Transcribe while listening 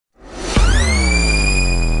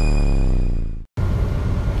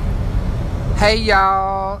Hey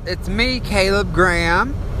y'all, it's me, Caleb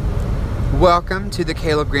Graham. Welcome to the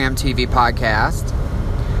Caleb Graham TV podcast.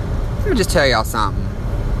 Let me just tell y'all something.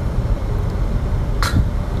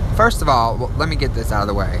 First of all, let me get this out of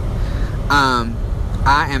the way.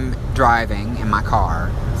 I am driving in my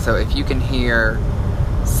car, so if you can hear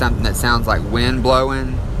something that sounds like wind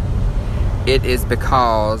blowing, it is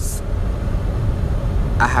because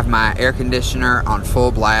I have my air conditioner on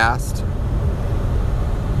full blast.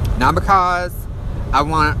 Not because I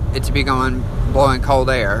want it to be blowing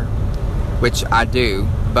cold air, which I do,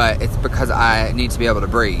 but it's because I need to be able to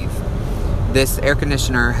breathe. This air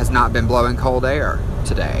conditioner has not been blowing cold air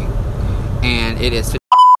today, and it is...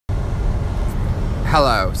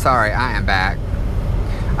 Hello, sorry, I am back.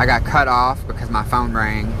 I got cut off because my phone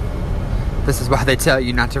rang. This is why they tell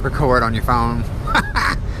you not to record on your phone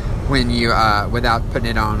when you, without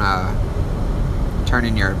putting it on,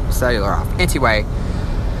 turning your cellular off. Anyway,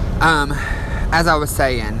 as I was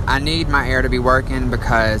saying, I need my air to be working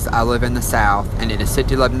because I live in the South and it is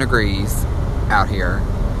 11 degrees out here.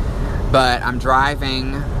 But I'm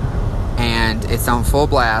driving and it's on full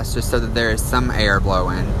blast just so that there is some air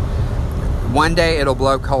blowing. One day it'll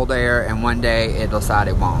blow cold air and one day it'll decide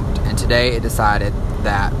it won't. And today it decided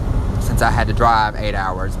that since I had to drive 8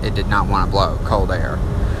 hours, it did not want to blow cold air.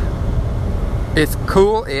 It's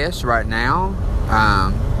cool-ish right now.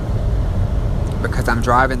 Because I'm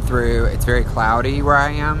driving through, it's very cloudy where I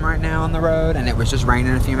am right now on the road, and it was just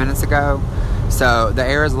raining a few minutes ago. So the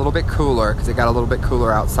air is a little bit cooler because it got a little bit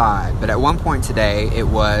cooler outside. But at one point today, it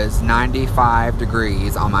was 95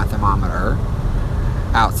 degrees on my thermometer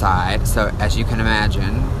outside. So as you can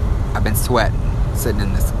imagine, I've been sweating sitting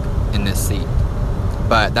in this seat.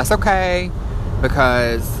 But that's okay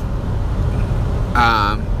because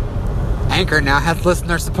Anchor now has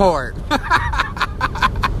listener support.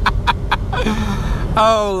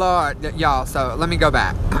 Oh Lord, y'all, so let me go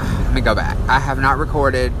back. I have not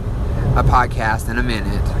recorded a podcast in a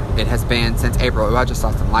minute. It has been since April. Oh, I just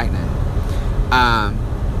saw some lightning.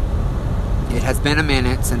 It has been a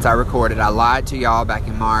minute since I recorded. I lied to y'all back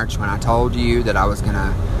in March when I told you that I was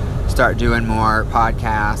gonna start doing more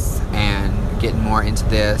podcasts and getting more into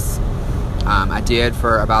this. I did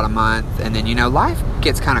for about a month, and then, life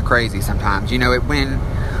gets kind of crazy sometimes.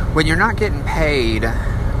 When you're not getting paid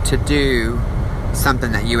to do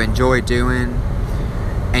something that you enjoy doing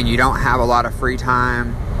and you don't have a lot of free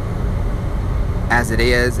time as it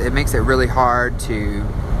is, it makes it really hard to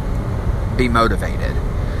be motivated.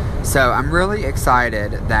 So I'm really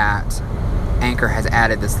excited that Anchor has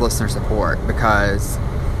added this listener support because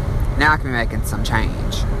now I can be making some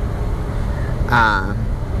change.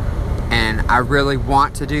 And I really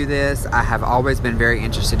want to do this. I have always been very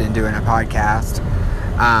interested in doing a podcast.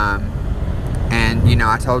 And,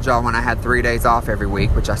 I told y'all when I had 3 days off every week,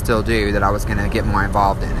 which I still do, that I was going to get more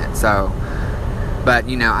involved in it. But,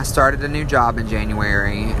 I started a new job in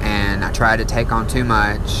January, and I tried to take on too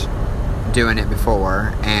much doing it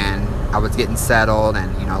before, and I was getting settled,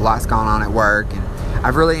 and, lots going on at work, and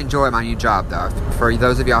I've really enjoyed my new job, though. For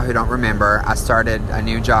those of y'all who don't remember, I started a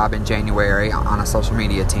new job in January on a social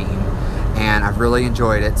media team, and I've really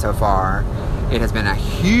enjoyed it so far. It has been a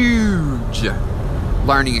huge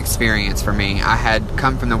learning experience for me. I had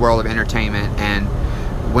come from the world of entertainment and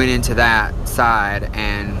went into that side,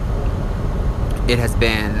 and it has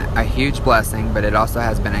been a huge blessing, but it also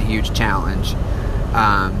has been a huge challenge.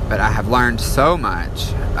 But I have learned so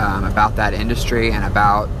much about that industry and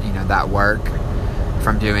about that work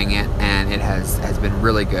from doing it, and it has been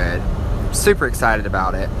really good. Super excited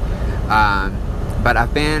about it. But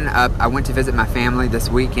I went to visit my family this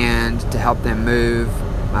weekend to help them move.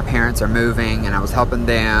 My parents are moving, and I was helping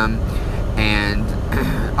them, and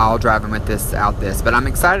I'll drive them with this. But I'm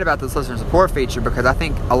excited about this listener support feature because I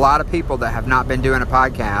think a lot of people that have not been doing a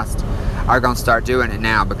podcast are going to start doing it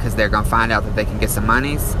now because they're going to find out that they can get some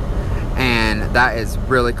monies, and that is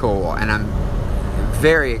really cool. And I'm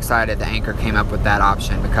very excited that Anchor came up with that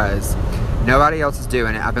option because nobody else is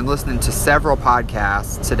doing it. I've been listening to several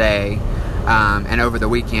podcasts today and over the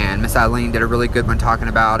weekend. Miss Eileen did a really good one talking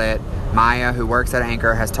about it. Maya, who works at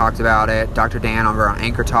Anchor, has talked about it. Dr. Dan over on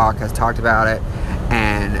Anchor Talk has talked about it.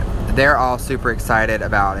 And they're all super excited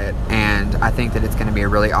about it. And I think that it's going to be a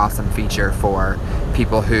really awesome feature for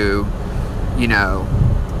people who,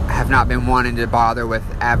 have not been wanting to bother with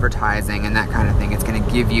advertising and that kind of thing. It's going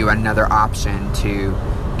to give you another option to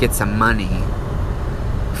get some money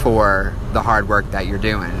for the hard work that you're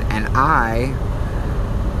doing. And I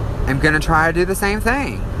am going to try to do the same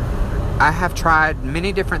thing. I have tried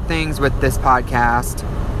many different things with this podcast.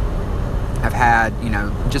 I've had,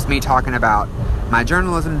 just me talking about my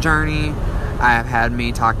journalism journey. I have had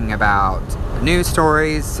me talking about news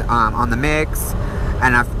stories on the mix,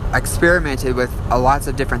 and I've experimented with lots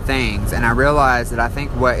of different things, and I realized that I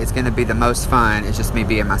think what is going to be the most fun is just me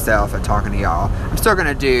being myself and talking to y'all. I'm still going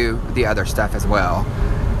to do the other stuff as well,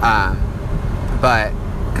 but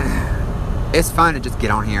it's fun to just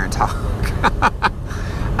get on here and talk.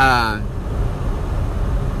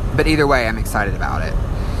 But either way, I'm excited about it.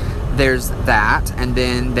 There's that, and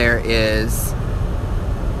then there is...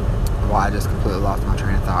 Well, I just completely lost my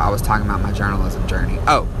train of thought. I was talking about my journalism journey.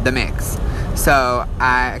 Oh, the mix. So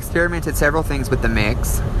I experimented several things with the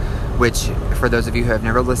mix, which, for those of you who have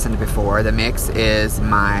never listened before, the mix is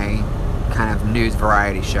my kind of news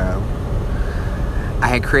variety show. I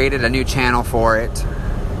had created a new channel for it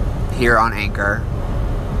here on Anchor,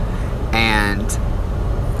 and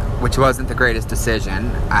which wasn't the greatest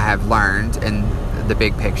decision, I have learned in the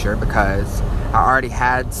big picture, because I already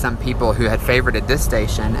had some people who had favorited this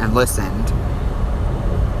station and listened,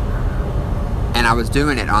 and I was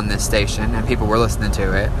doing it on this station and people were listening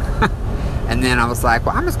to it. And then I was like,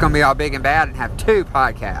 well, I'm just going to be all big and bad and have 2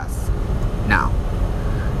 podcasts. No,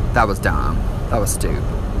 that was dumb. That was stupid.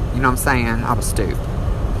 You know what I'm saying? I was stupid,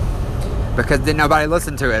 because then nobody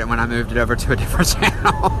listened to it when I moved it over to a different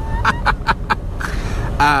channel.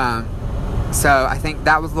 So I think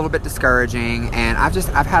that was a little bit discouraging, and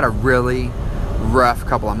I've had a really rough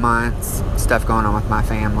couple of months, stuff going on with my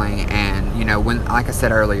family, and you know, when, like I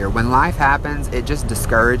said earlier, when life happens, it just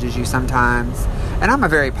discourages you sometimes. And I'm a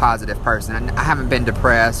very positive person, and I haven't been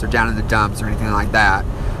depressed or down in the dumps or anything like that,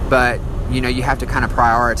 but you know, you have to kind of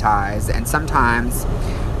prioritize, and sometimes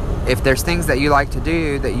if there's things that you like to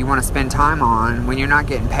do that you want to spend time on, when you're not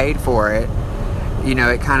getting paid for it, you know,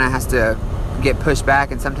 it kind of has to get pushed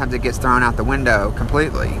back, and sometimes it gets thrown out the window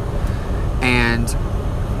completely. And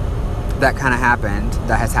that kind of happened.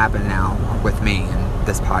 That has happened now with me and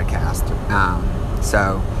this podcast.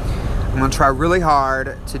 So I'm going to try really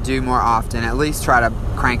hard to do more often, at least try to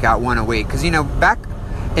crank out 1 a week. Because, you know, back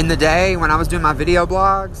in the day when I was doing my video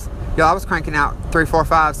blogs, I was cranking out 3, 4,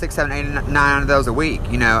 5, 6, 7, 8, 9 of those a week.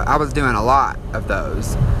 You know, I was doing a lot of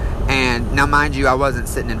those. And now, mind you, I wasn't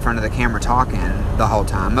sitting in front of the camera talking the whole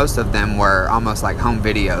time. Most of them were almost like home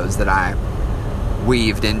videos that I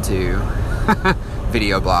weaved into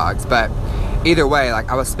video blogs. But either way, like,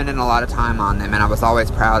 I was spending a lot of time on them, and I was always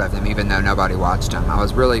proud of them, even though nobody watched them. I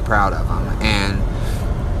was really proud of them,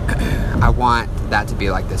 and I want that to be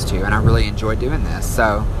like this too, and I really enjoy doing this.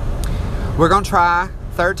 So we're gonna try.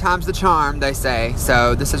 3rd time's the charm, they say.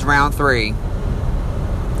 So this is round 3,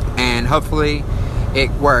 and hopefully it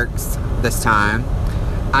works this time.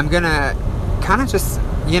 I'm gonna kind of just,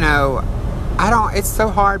 you know, it's so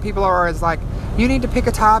hard. People are always like, you need to pick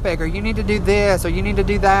a topic, or you need to do this, or you need to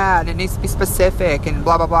do that, and it needs to be specific, and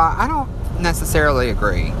blah, blah, blah. I don't necessarily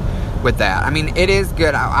agree with that. I mean, it is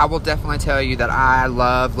good. I will definitely tell you that I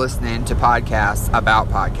love listening to podcasts about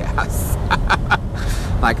podcasts.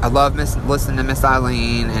 Like, I love listening to Miss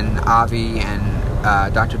Eileen and Avi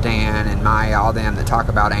and Dr. Dan and Maya, all them that talk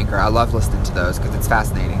about Anchor. I love listening to those because it's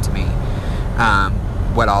fascinating to me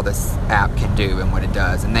what all this app can do and what it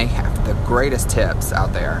does. And they have the greatest tips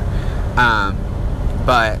out there.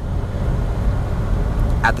 But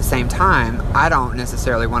at the same time, I don't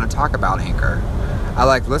necessarily want to talk about Anchor. I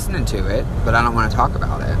like listening to it, but I don't want to talk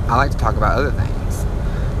about it. I like to talk about other things.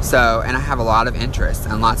 So, and I have a lot of interests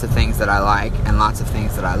and lots of things that I like and lots of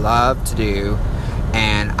things that I love to do,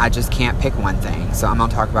 and I just can't pick one thing. So I'm going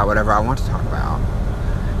to talk about whatever I want to talk about.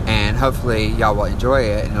 And hopefully y'all will enjoy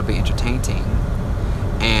it and it'll be entertaining.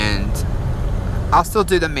 And I'll still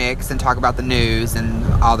do the mix and talk about the news and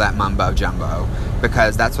all that mumbo jumbo,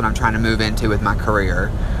 because that's what I'm trying to move into with my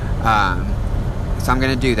career. So I'm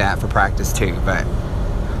going to do that for practice too. But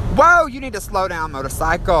whoa, you need to slow down,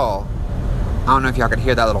 motorcycle. I don't know if y'all could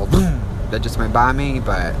hear that little boom that just went by me,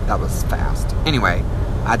 but that was fast. Anyway,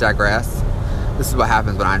 I digress. This is what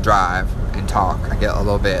happens when I drive and talk. I get a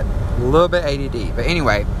little bit ADD. But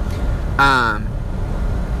anyway, I'm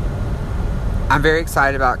very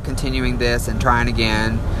excited about continuing this and trying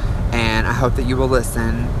again, and I hope that you will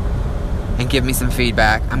listen and give me some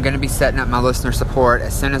feedback. I'm going to be setting up my listener support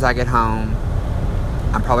as soon as I get home.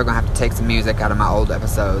 I'm probably going to have to take some music out of my old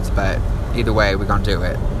episodes, but either way, we're going to do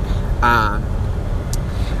it.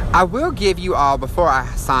 I will give you all, before I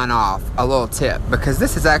sign off, a little tip, because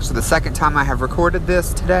this is actually the 2nd time I have recorded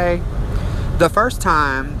this today. The first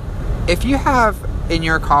time, if you have in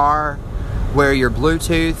your car where your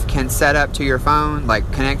Bluetooth can set up to your phone,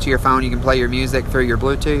 like connect to your phone, you can play your music through your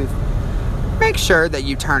Bluetooth, make sure that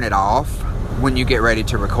you turn it off when you get ready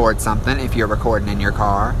to record something, if you're recording in your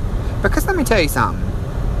car. Because let me tell you something.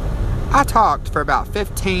 I talked for about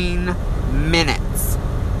 15 minutes.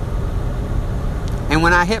 And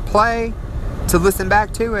when I hit play to listen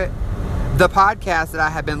back to it, the podcast that I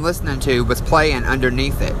had been listening to was playing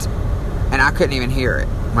underneath it. And I couldn't even hear it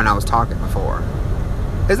when I was talking before.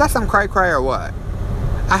 Is that some cray-cray or what?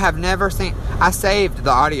 I have never seen... I saved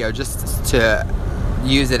the audio just to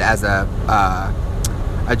use it as a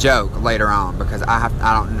joke later on, because I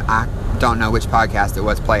don't know which podcast it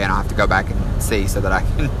was playing. I'll have to go back and see so that I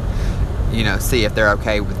can, see if they're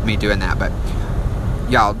okay with me doing that. But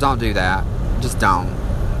y'all, don't do that. Just don't,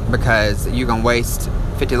 because you're gonna waste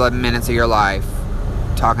 11 minutes of your life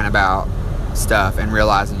talking about stuff and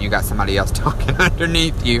realizing you got somebody else talking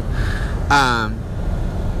underneath you.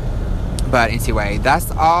 But anyway,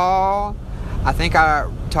 that's all. I think I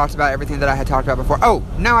talked about everything that I had talked about before. Oh,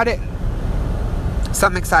 no, I didn't.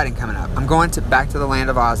 Something exciting coming up. I'm going back to the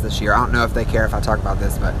Land of Oz this year. I don't know if they care if I talk about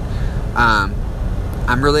this, but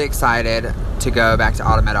I'm really excited to go back to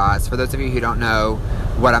Autumn at Oz. For those of you who don't know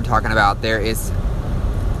what I'm talking about, it's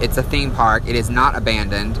a theme park. It is not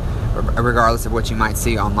abandoned, regardless of what you might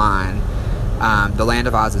see online. The Land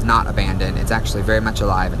of Oz is not abandoned. It's actually very much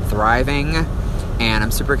alive and thriving. And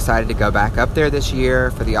I'm super excited to go back up there this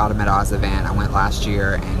year for the Autumn at Oz event. I went last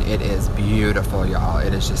year, and it is beautiful, y'all.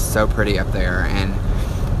 It is just so pretty up there. And,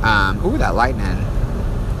 ooh, that lightning.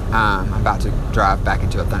 I'm about to drive back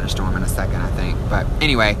into a thunderstorm in a second, I think. But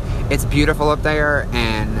anyway, it's beautiful up there,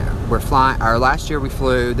 and we're flying. Or last year we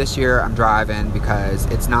flew. This year I'm driving because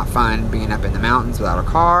it's not fun being up in the mountains without a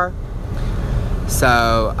car.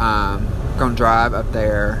 So, going to drive up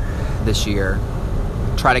there this year.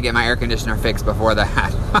 Try to get my air conditioner fixed before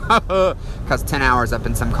that, because 10 hours up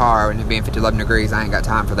in some car and it being 11 degrees, I ain't got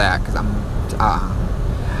time for that, because a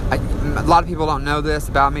lot of people don't know this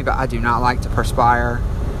about me, but I do not like to perspire,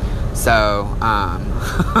 so I'm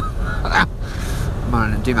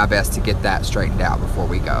gonna do my best to get that straightened out before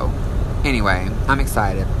we go. Anyway, I'm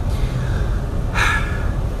excited.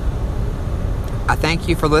 I thank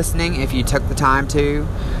you for listening if you took the time to.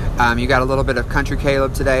 You got a little bit of Country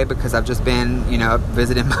Caleb today because I've just been,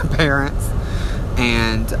 visiting my parents.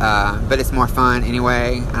 And, but it's more fun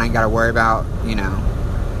anyway. I ain't got to worry about,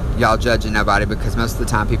 y'all judging nobody, because most of the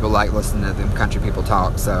time people like listening to them country people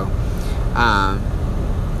talk. So,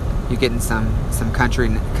 you're getting some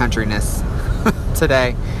countryness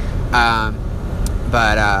today.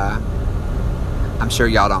 But I'm sure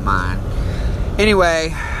y'all don't mind.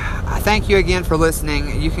 Anyway, thank you again for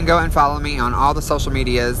listening. You can go and follow me on all the social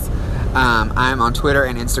medias. I'm on Twitter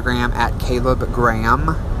and Instagram at Caleb Graham.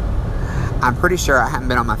 I'm pretty sure I haven't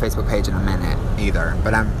been on my Facebook page in a minute either,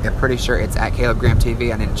 but I'm pretty sure it's at Caleb Graham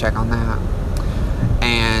TV. I need to check on that.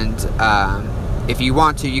 And if you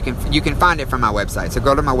want to, you can find it from my website. So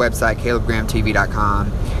go to my website,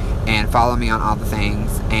 calebgrahamtv.com, and follow me on all the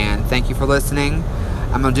things. And thank you for listening.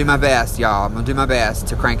 I'm going to do my best, y'all. I'm going to do my best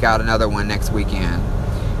to crank out another one next weekend.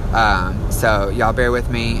 So y'all bear with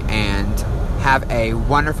me, and have a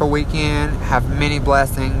wonderful weekend. Have many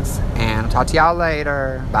blessings, and I'll talk to y'all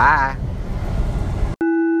later. Bye.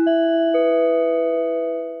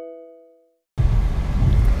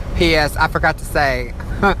 P.S. I forgot to say,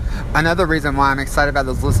 another reason why I'm excited about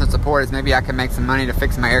those listener support is maybe I can make some money to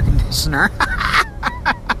fix my air conditioner.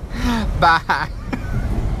 Bye.